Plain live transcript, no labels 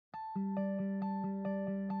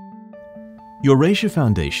Eurasia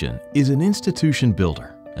Foundation is an institution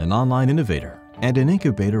builder, an online innovator, and an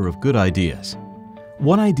incubator of good ideas.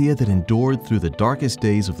 One idea that endured through the darkest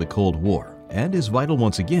days of the Cold War and is vital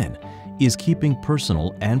once again is keeping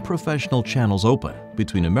personal and professional channels open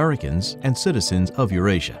between Americans and citizens of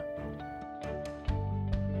Eurasia.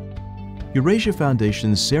 Eurasia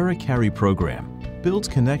Foundation's Sarah Carey program builds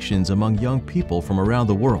connections among young people from around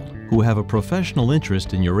the world who have a professional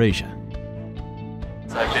interest in Eurasia.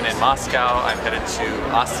 I've been in Moscow, I'm headed to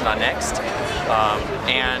Astana next,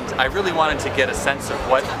 and I really wanted to get a sense of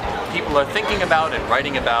what people are thinking about and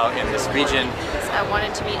writing about in this region. I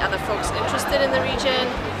wanted to meet other folks interested in the region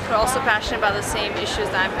who are also passionate about the same issues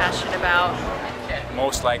that I'm passionate about.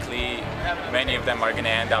 Most likely, many of them are going to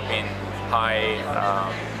end up in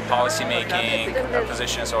high policy-making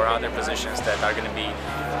positions or other positions that are going to be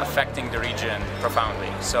affecting the region profoundly.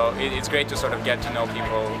 So it's great to sort of get to know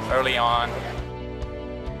people early on.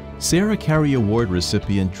 Sarah Carey Award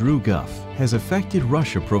recipient Drew Guff has affected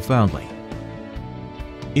Russia profoundly.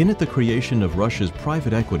 In at the creation of Russia's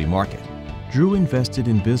private equity market, Drew invested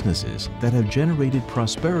in businesses that have generated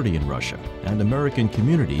prosperity in Russia and American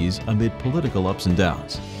communities amid political ups and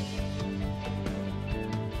downs.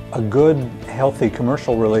 A good, healthy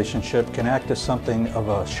commercial relationship can act as something of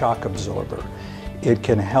a shock absorber. It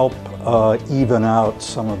can help even out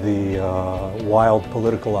some of the wild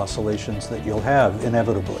political oscillations that you'll have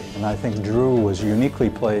inevitably. And I think Drew was uniquely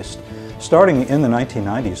placed, starting in the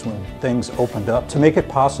 1990s when things opened up, to make it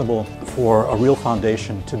possible for a real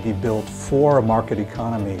foundation to be built for a market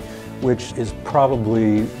economy, which is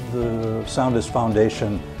probably the soundest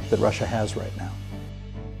foundation that Russia has right now.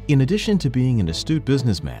 In addition to being an astute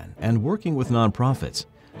businessman and working with nonprofits,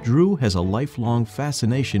 Drew has a lifelong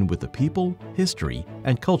fascination with the people, history,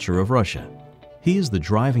 and culture of Russia. He is the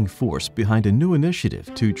driving force behind a new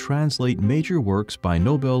initiative to translate major works by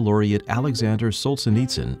Nobel laureate Stephan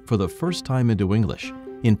Solzhenitsyn for the first time into English,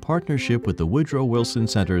 in partnership with the Woodrow Wilson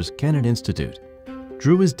Center's Kennan Institute.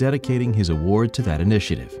 Drew is dedicating his award to that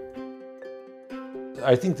initiative.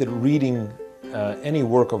 I think that reading any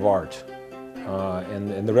work of art,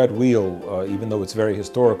 and the Red Wheel, even though it's very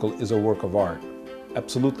historical, is a work of art,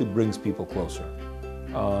 absolutely brings people closer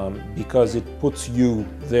because it puts you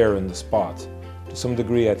there in the spot. To some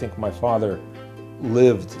degree, I think my father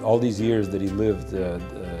lived, all these years that he lived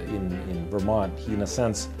in Vermont, he in a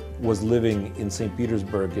sense was living in St.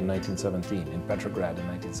 Petersburg in 1917, in Petrograd in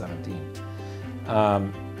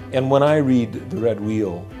 1917. And when I read The Red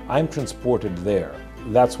Wheel, I'm transported there.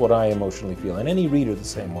 That's what I emotionally feel, and any reader the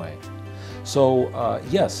same way. So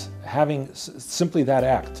yes, having simply that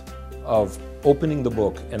act of opening the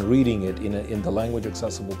book and reading it in the language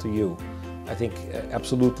accessible to you, I think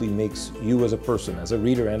absolutely makes you as a person, as a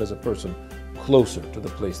reader and as a person, closer to the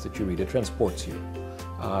place that you read. It transports you.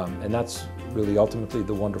 And that's really ultimately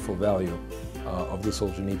the wonderful value of the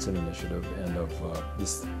Solzhenitsyn initiative and of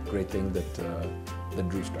this great thing that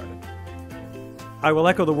Drew started. I will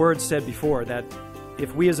echo the words said before that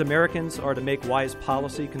if we as Americans are to make wise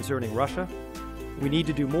policy concerning Russia, we need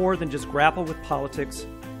to do more than just grapple with politics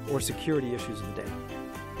or security issues of the day.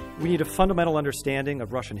 We need a fundamental understanding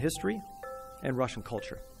of Russian history and Russian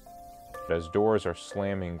culture. As doors are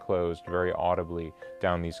slamming closed very audibly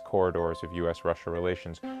down these corridors of U.S.-Russia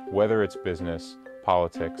relations, whether it's business,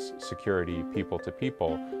 politics, security, people to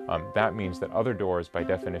people, that means that other doors by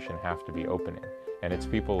definition have to be opening. And it's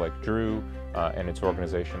people like Drew and it's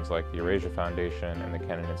organizations like the Eurasia Foundation and the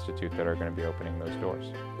Kennan Institute that are going to be opening those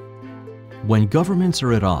doors. When governments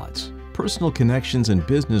are at odds, personal connections and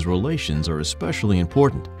business relations are especially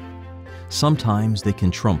important. Sometimes they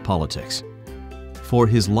can trump politics. For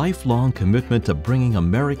his lifelong commitment to bringing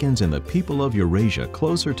Americans and the people of Eurasia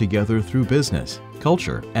closer together through business,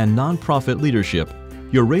 culture, and nonprofit leadership,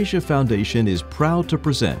 Eurasia Foundation is proud to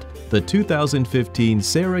present the 2015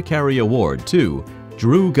 Sarah Carey Award to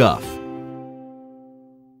Drew Guff.